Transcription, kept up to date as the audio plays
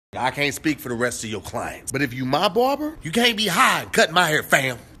I can't speak for the rest of your clients, but if you my barber, you can't be high and cutting my hair,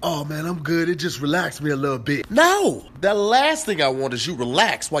 fam. Oh man, I'm good. It just relaxed me a little bit. No, the last thing I want is you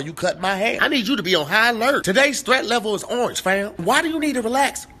relax while you cut my hair. I need you to be on high alert. Today's threat level is orange, fam. Why do you need to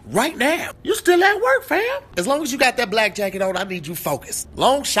relax right now? You still at work, fam. As long as you got that black jacket on, I need you focused.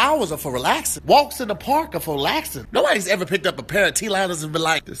 Long showers are for relaxing. Walks in the park are for relaxing. Nobody's ever picked up a pair of T-liners and been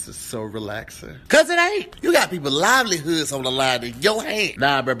like, This is so relaxing. cause it ain't. You got people's livelihoods on the line in your hand.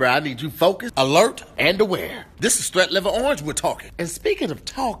 Nah, bro, I need you focused, alert, and aware. This is threat level orange we're talking. And speaking of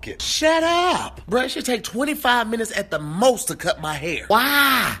talking, shut up. Bro, it should take 25 minutes at the most to cut my hair.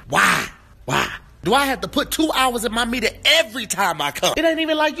 Why? Do I have to put 2 hours in my meter every time I come? It ain't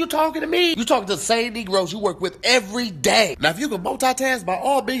even like you talking to me. You talking to the same Negroes you work with every day. Now, if you can multitask, by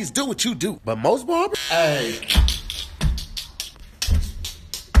all means, do what you do. But most barbers, Hey.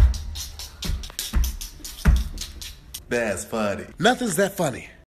 That's funny. nothing's that funny.